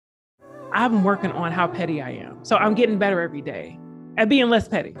I'm working on how petty I am. So I'm getting better every day at being less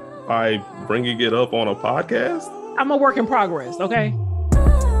petty. By bringing it up on a podcast? I'm a work in progress, okay?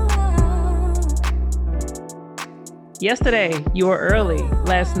 Yesterday, you were early.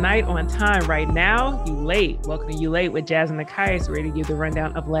 Last night, on time. Right now, you late. Welcome to You Late with Jazz and Nikias, ready to give the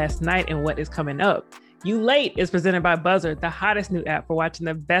rundown of last night and what is coming up. You Late is presented by Buzzer, the hottest new app for watching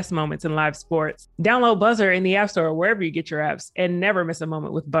the best moments in live sports. Download Buzzer in the App Store or wherever you get your apps and never miss a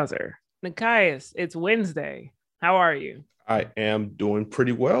moment with Buzzer. Nikias, it's Wednesday. How are you? I am doing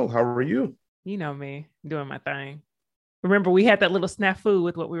pretty well. How are you? You know me, doing my thing. Remember, we had that little snafu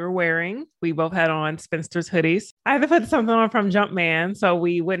with what we were wearing. We both had on Spinster's hoodies. I had to put something on from Jumpman so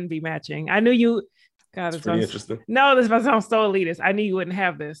we wouldn't be matching. I knew you... God, it's pretty interesting. No, this sounds so elitist. I knew you wouldn't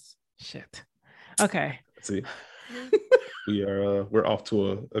have this. Shit. Okay. See, we're off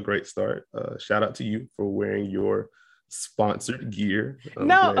to a great start. Shout out to you for wearing your sponsored gear. I'm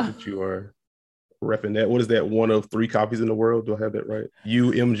glad that you are repping that. What is that? One of 3 copies in the world? Do I have that right?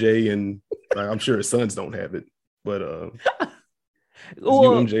 You, MJ, and I'm sure his sons don't have it. But well,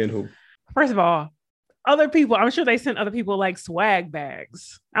 you, MJ, and who? First of all, other people, I'm sure they sent other people like swag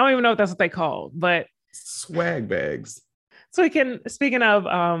bags. I don't even know if that's what they called, but swag bags. So speaking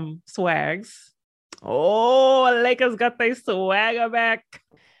of swags, Lakers got their swagger back.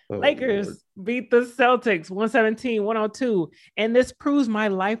 Lakers beat the Celtics 117-102. And this proves my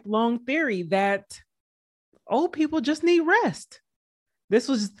lifelong theory that old people just need rest. This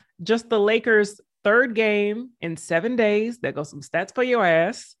was just the Lakers' 3rd game in 7 days. There goes some stats for your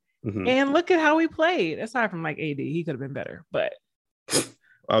ass. Mm-hmm. And look at how he played. Aside from like AD, he could have been better. But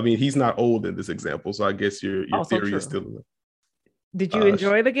I mean, he's not old in this example, so I guess your theory is still. Did you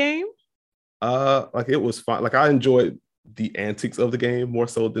enjoy the game? Like it was fun. Like I enjoyed the antics of the game more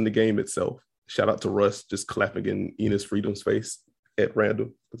so than the game itself. Shout out to Russ just clapping in Enes Freedom's face at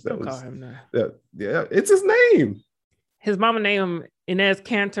random. Yeah, it's his name. His mama named him Enes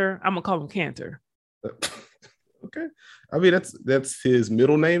Kanter. I'm gonna call him Kanter. Okay. I mean, that's his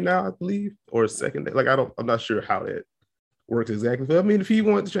middle name now, I believe, or his second name. Like I'm not sure how that works exactly. But I mean, if he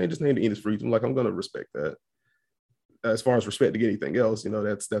wanted to change his name to Enes Freedom, like I'm gonna respect that. As far as respecting anything else,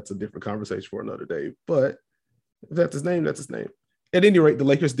 that's a different conversation for another day. But if that's his name, that's his name. At any rate, the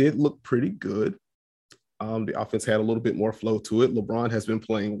Lakers did look pretty good. The offense had a little bit more flow to it. LeBron has been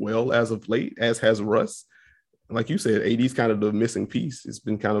playing well as of late, as has Russ. Like you said, AD's kind of the missing piece. It's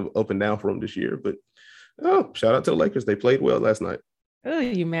been kind of up and down for him this year. But shout out to the Lakers. They played well last night. Oh,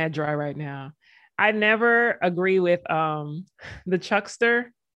 you mad dry right now. I never agree with the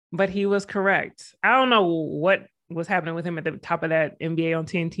Chuckster, but he was correct. I don't know what was happening with him at the top of that NBA on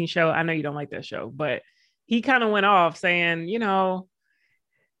TNT show. I know you don't like that show, but he kind of went off saying,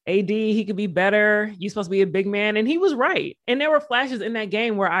 AD, he could be better. You're supposed to be a big man. And he was right. And there were flashes in that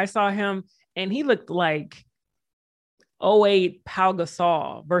game where I saw him and he looked like 08 Pau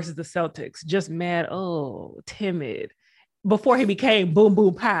Gasol versus the Celtics. Just mad, timid, before he became boom,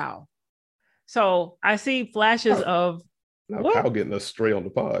 boom, pow. So I see flashes of... Pau getting us straight on the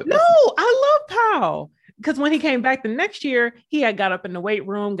pod. No, I love Pau. Because when he came back the next year, he had got up in the weight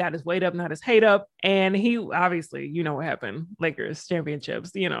room, got his weight up, not his hate up. And he obviously, you know what happened. Lakers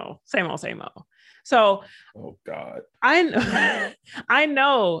championships, same old. So, oh God, I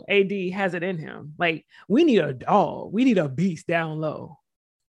know AD has it in him. Like, we need a dog. We need a beast down low.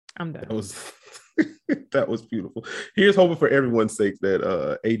 I'm done. That was beautiful. Here's hoping for everyone's sake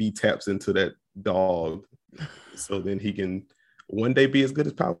that AD taps into that dog, so then he can one day be as good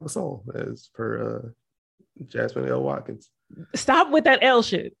as Pau Gasol, as per Jasmine L. Watkins. Stop with that L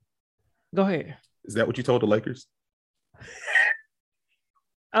shit. Go ahead. Is that what you told the Lakers?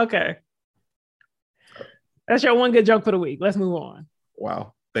 Okay. That's your one good joke for the week. Let's move on.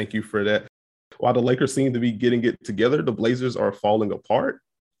 Wow. Thank you for that. While the Lakers seem to be getting it together, the Blazers are falling apart.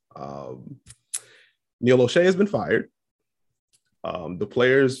 Neil O'Shea has been fired. The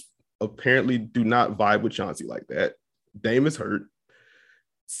players apparently do not vibe with Chauncey like that. Dame is hurt.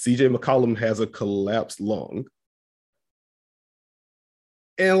 CJ McCollum has a collapsed lung.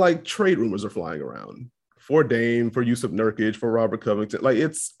 And like trade rumors are flying around for Dame, for Yusuf Nurkic, for Robert Covington. Like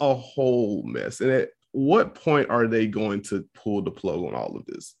it's a whole mess. And at what point are they going to pull the plug on all of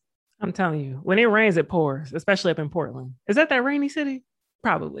this? I'm telling you, when it rains, it pours, especially up in Portland. Is that rainy city?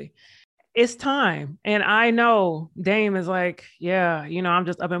 Probably. It's time. And I know Dame is like, yeah, I'm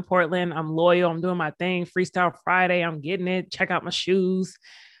just up in Portland. I'm loyal. I'm doing my thing. Freestyle Friday. I'm getting it. Check out my shoes.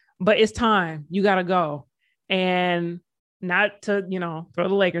 But it's time. You got to go. And not to, throw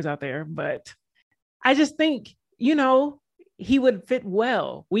the Lakers out there, but I just think, he would fit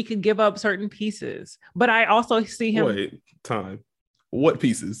well. We could give up certain pieces, but I also see him. Wait, time. What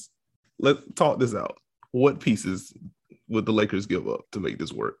pieces? let's talk this out. What pieces would the Lakers give up to make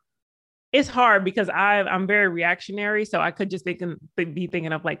this work? It's hard because I'm very reactionary, so I could just be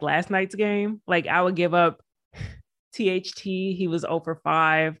thinking of like last night's game. Like I would give up THT, he was 0 for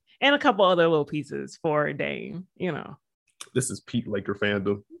 5, and a couple other little pieces for Dame. You know, this is peak Laker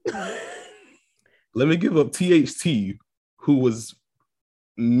fandom. Let me give up THT, who was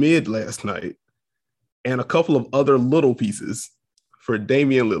mid last night, and a couple of other little pieces for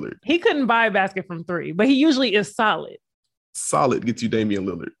Damian Lillard. He couldn't buy a basket from 3, but he usually is solid. Solid gets you Damian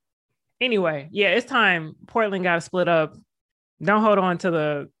Lillard. Anyway, yeah, it's time. Portland got to split up. Don't hold on to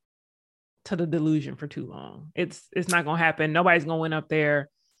the delusion for too long. It's not gonna happen. Nobody's gonna win up there.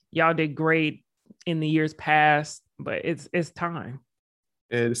 Y'all did great in the years past, but it's time.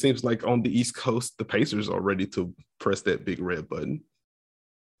 And it seems like on the East Coast, the Pacers are ready to press that big red button.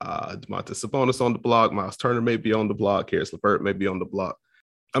 Domantas Sabonis on the block. Miles Turner may be on the block. Caris LeVert may be on the block.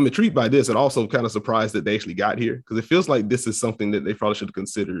 I'm intrigued by this and also kind of surprised that they actually got here because it feels like this is something that they probably should have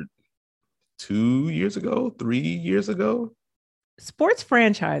considered 2 years ago, 3 years ago. Sports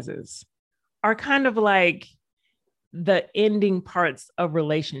franchises are kind of like the ending parts of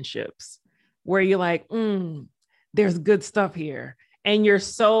relationships where you're like, there's good stuff here. And you're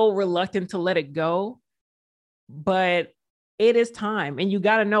so reluctant to let it go. But it is time. And you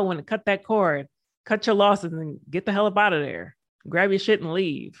got to know when to cut that cord, cut your losses and get the hell up out of there. Grab your shit and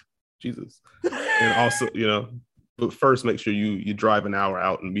leave. Jesus. And also, but first make sure you drive an hour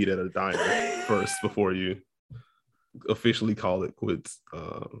out and meet at a diner first before you officially call it quits.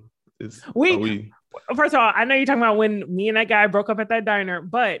 First of all, I know you're talking about when me and that guy broke up at that diner,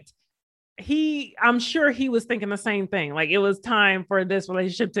 but I'm sure he was thinking the same thing. Like it was time for this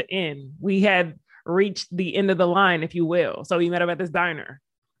relationship to end. We had reached the end of the line, if you will. So we met up at this diner.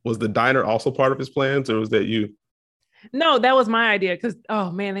 Was the diner also part of his plans, or was that you? No, that was my idea because,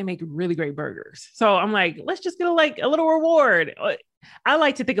 oh man, they make really great burgers. So I'm like, let's just get a little reward. I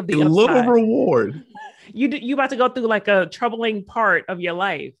like to think of the upside. Little reward. You about to go through like a troubling part of your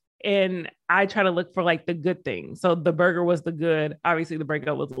life. And I try to look for like the good thing. So the burger was the good. Obviously the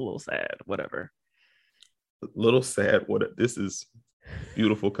breakup was a little sad, whatever. A little sad. This is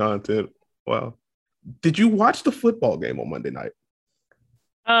beautiful content. Wow. Did you watch the football game on Monday night?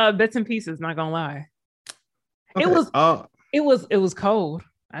 Bits and pieces, not gonna lie. Okay. It was cold.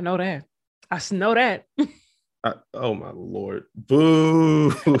 I know that. I know that. Oh my Lord.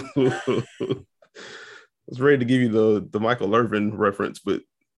 Boo. I was ready to give you the Michael Irvin reference, but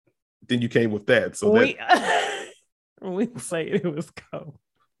then you came with that. So we played, it was cold.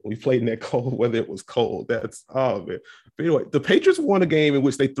 We played in that cold weather. It was cold. Man. But anyway, the Patriots won a game in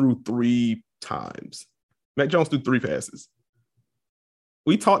which they threw 3 times. Mac Jones threw 3 passes.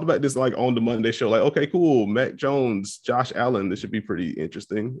 We talked about this like on the Monday show, like, okay, cool. Mac Jones, Josh Allen, this should be pretty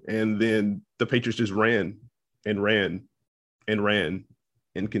interesting. And then the Patriots just ran and ran and ran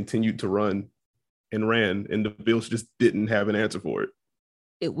and continued to run and ran. And the Bills just didn't have an answer for it.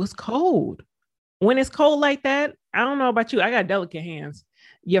 It was cold. When it's cold like that, I don't know about you. I got delicate hands.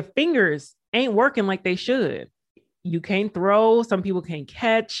 Your fingers ain't working like they should. You can't throw. Some people can't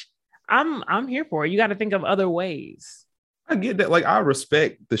catch. I'm here for it. You got to think of other ways. I get that. Like, I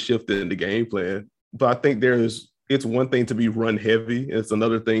respect the shift in the game plan, but I think it's one thing to be run heavy. It's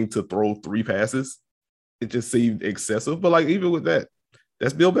another thing to throw 3 passes. It just seemed excessive. But like, even with that,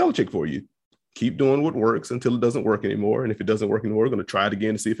 that's Bill Belichick for you. Keep doing what works until it doesn't work anymore. And if it doesn't work anymore, we're going to try it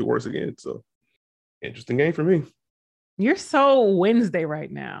again to see if it works again. So interesting game for me. You're so Wednesday right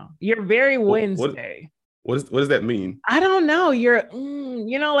now. You're very Wednesday. What does that mean? I don't know. You're,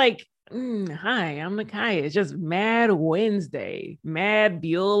 hi, I'm Nakia. It's just mad Wednesday, mad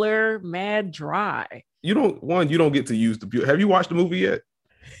Bueller, mad dry. You don't get to use the Bueller. Have you watched the movie yet?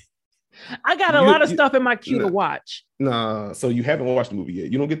 I got a lot of stuff in my queue to watch. Nah, so you haven't watched the movie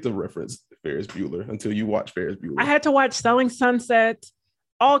yet. You don't get to reference Ferris Bueller until you watch Ferris Bueller. I had to watch Selling Sunset,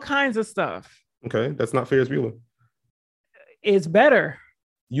 all kinds of stuff. Okay, that's not Ferris Bueller. It's better.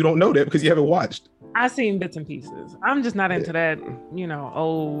 You don't know that because you haven't watched. I've seen bits and pieces. I'm just not into that,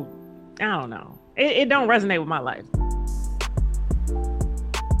 old, I don't know. It don't resonate with my life.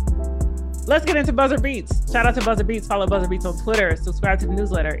 Let's get into Buzzer Beats. Shout out to Buzzer Beats. Follow Buzzer Beats on Twitter. Subscribe to the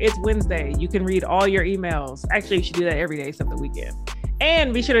newsletter. It's Wednesday. You can read all your emails. Actually, you should do that every day except the weekend.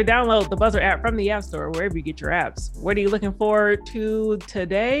 And be sure to download the Buzzer app from the App Store, wherever you get your apps. What are you looking forward to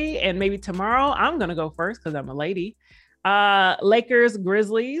today and maybe tomorrow? I'm going to go first because I'm a lady. Lakers,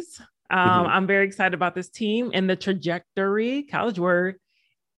 Grizzlies. I'm very excited about this team and the trajectory. College word.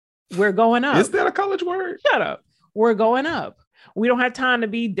 We're going up. Is that a college word? Shut up. We're going up. We don't have time to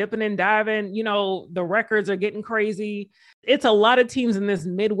be dipping and diving. You know, the records are getting crazy. It's a lot of teams in this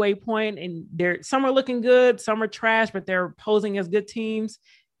midway point, and some are looking good, some are trash, but they're posing as good teams.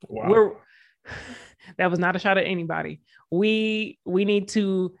 Wow. That was not a shot at anybody. We need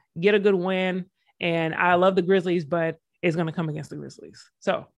to get a good win, and I love the Grizzlies, but it's going to come against the Grizzlies.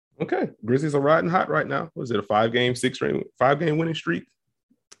 So okay, Grizzlies are riding hot right now. Was it a 5-game winning streak?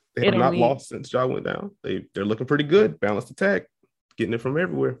 They have not lost since Ja went down. They're looking pretty good. Balanced attack, getting it from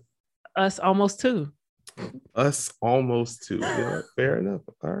everywhere. Us almost two. Yeah, fair enough.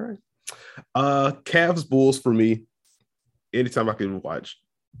 All right. Cavs Bulls for me. Anytime I can watch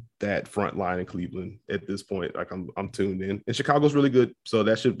that front line in Cleveland at this point, like I'm tuned in. And Chicago's really good, so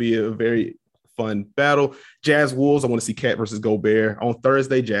that should be a very fun battle. Jazz Wolves, I want to see Cat versus Gobert. On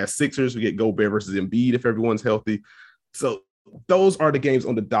Thursday, Jazz Sixers, we get Gobert versus Embiid if everyone's healthy. So those are the games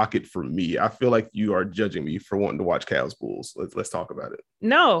on the docket for me. I feel like you are judging me for wanting to watch Cavs Bulls. Let's talk about it.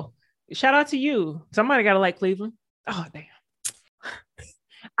 No, shout out to you. Somebody got to like Cleveland. Oh, damn.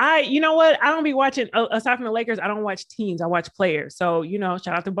 You know what? I don't be watching, aside from the Lakers, I don't watch teams. I watch players. So, you know,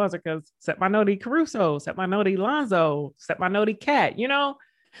 shout out to Buzzer because set my noti Caruso, set my noti Lonzo, set my noti Cat, you know?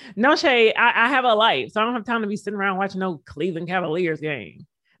 No shade. I have a life, so I don't have time to be sitting around watching no Cleveland Cavaliers game.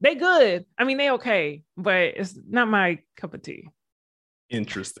 They good. I mean, they okay, but it's not my cup of tea.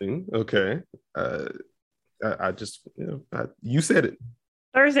 Interesting. Okay. I just, you said it.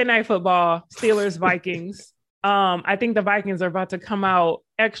 Thursday night football, Steelers, Vikings. I think the Vikings are about to come out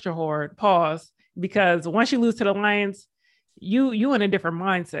extra hard, pause, because once you lose to the Lions, you in a different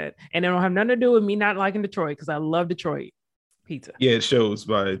mindset. And it don't have nothing to do with me not liking Detroit, because I love Detroit pizza. Yeah, it shows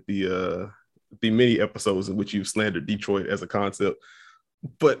by the many episodes in which you've slandered Detroit as a concept.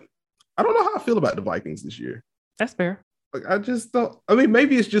 But I don't know how I feel about the Vikings this year. That's fair. Like, I just don't. I mean,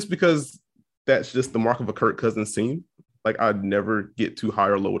 maybe it's just because that's just the mark of a Kirk Cousins team. Like, I'd never get too high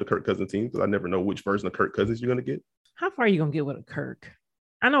or low with a Kirk Cousins team because I never know which version of Kirk Cousins you're going to get. How far are you going to get with a Kirk?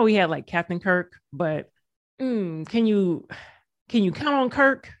 I know we had like Captain Kirk, but can you count on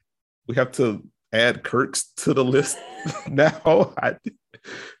Kirk? We have to add Kirks to the list now.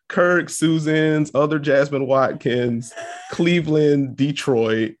 Kirk, Susans, other Jasmine Watkins, Cleveland,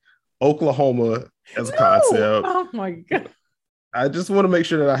 Detroit, Oklahoma as a concept. Oh my God. I just want to make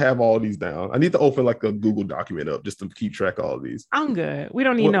sure that I have all these down. I need to open like a Google document up just to keep track of all of these. I'm good. We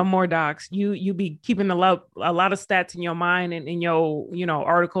don't need no more docs. You be keeping a lot of stats in your mind and in your,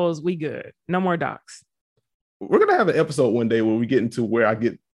 articles. We good. No more docs. We're going to have an episode one day where we get into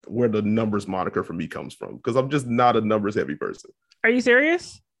where the numbers moniker for me comes from, because I'm just not a numbers heavy person. Are you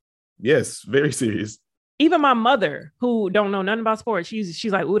serious? Yes, very serious. Even my mother, who don't know nothing about sports,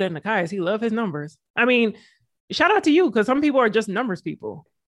 she's like, ooh, that Nekias, he love his numbers. I mean, shout out to you, because some people are just numbers people.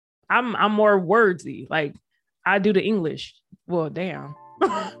 I'm more wordsy. Like, I do the English. Well, damn.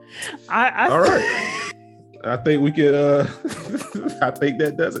 All right. I think we can. I think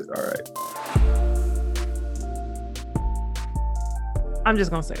that does it. All right. I'm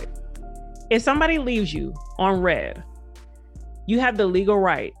just gonna say it. If somebody leaves you on red, you have the legal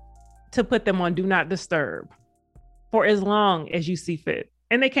right to put them on do not disturb for as long as you see fit,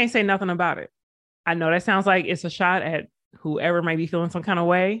 and they can't say nothing about it. I know that sounds like it's a shot at whoever might be feeling some kind of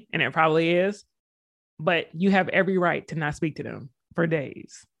way, and it probably is, but you have every right to not speak to them for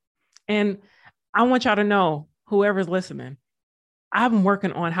days. And I want y'all to know, whoever's listening, I'm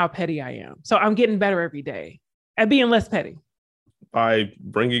working on how petty I am. So I'm getting better every day at being less petty. By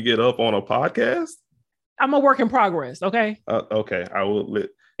bringing it up on a podcast? I'm a work in progress, okay? Okay, I will.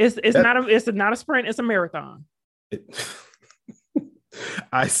 It's not a sprint, it's a marathon.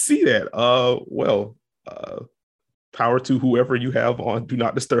 I see that. Power to whoever you have on Do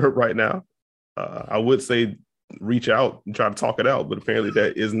Not Disturb right now. I would say reach out and try to talk it out, but apparently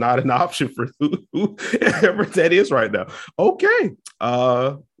that is not an option for whoever that is right now. Okay.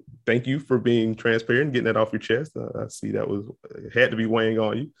 Thank you for being transparent and getting that off your chest. I see that had to be weighing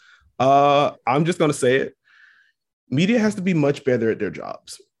on you. I'm just going to say it. Media has to be much better at their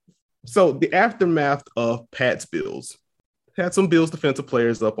jobs. So the aftermath of Pat's Bills had some Bills defensive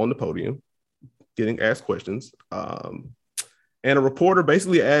players up on the podium getting asked questions. And a reporter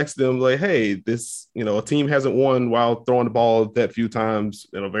basically asked them, like, hey, this, a team hasn't won while throwing the ball that few times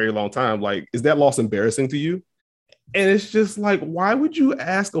in a very long time. Like, is that loss embarrassing to you? And it's just like, why would you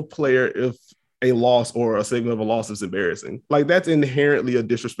ask a player if a loss or a segment of a loss is embarrassing? Like, that's inherently a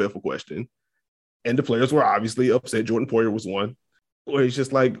disrespectful question. And the players were obviously upset. Jordan Poyer was one. Where he's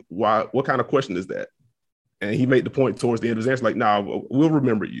just like, why? What kind of question is that? And he made the point towards the end of his answer, like, nah, we'll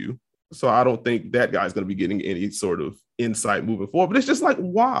remember you. So I don't think that guy's going to be getting any sort of insight moving forward. But it's just like,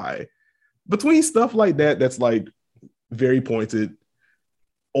 why? Between stuff like that, that's like very pointed,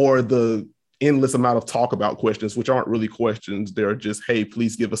 or the endless amount of talk about questions, which aren't really questions. They're just, hey,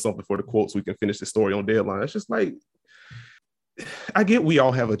 please give us something for the quote so we can finish the story on deadline. It's just like, I get we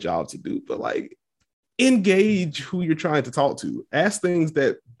all have a job to do, but like, engage who you're trying to talk to. Ask things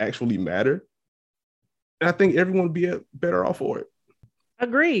that actually matter. And I think everyone would be better off for it.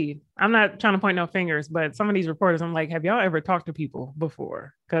 Agreed. I'm not trying to point no fingers, but some of these reporters, I'm like, have y'all ever talked to people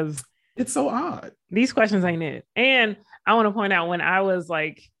before? Because it's so odd. These questions ain't it. And I want to point out, when I was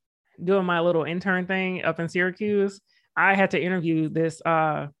like doing my little intern thing up in Syracuse, I had to interview this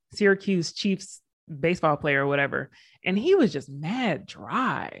Syracuse Chiefs baseball player or whatever. And he was just mad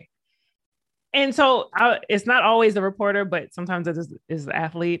dry. And so it's not always the reporter, but sometimes it is the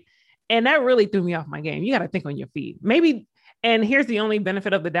athlete. And that really threw me off my game. You got to think on your feet. Maybe, and here's the only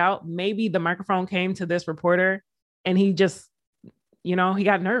benefit of the doubt, maybe the microphone came to this reporter and he just, he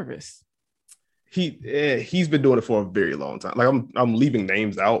got nervous. He's been doing it for a very long time. Like I'm leaving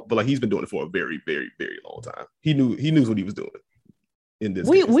names out, but like he's been doing it for a very, very, very long time. He knew what he was doing in this.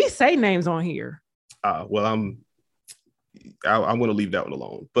 We say names on here. Well, I'm going to leave that one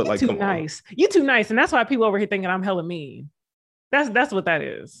alone. But You're too nice. You're too nice, and that's why people over here thinking I'm hella mean. That's what that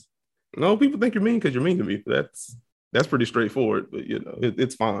is. No, people think you're mean because you're mean to me. That's pretty straightforward, but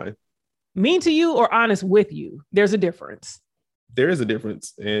it's fine. Mean to you or honest with you? There's a difference. There is a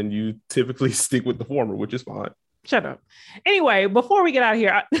difference, and you typically stick with the former, which is fine. Shut up. Anyway, before we get out of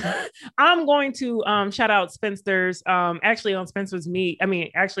here, I'm going to shout out Spencer's. Actually, on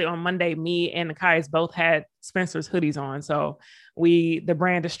Monday, me and Nakai both had Spencer's hoodies on. So the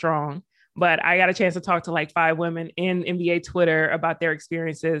brand is strong. But I got a chance to talk to like 5 women in NBA Twitter about their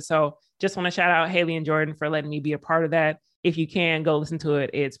experiences. So just want to shout out Haley and Jordan for letting me be a part of that. If you can, go listen to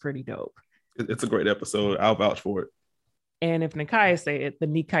it. It's pretty dope. It's a great episode. I'll vouch for it. And if Nakai say it, the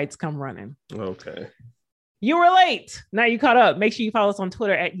Nikites come running. Okay. You were late. Now you caught up. Make sure you follow us on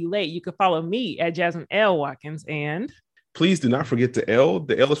Twitter @YouLate. You can follow me @Jasmine L. Watkins. And please do not forget the L.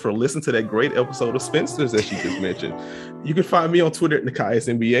 The L is for listen to that great episode of Spencer's that she just mentioned. You can find me on Twitter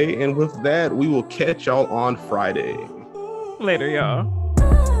 @NikaiasNBA. And with that, we will catch y'all on Friday. Later, y'all.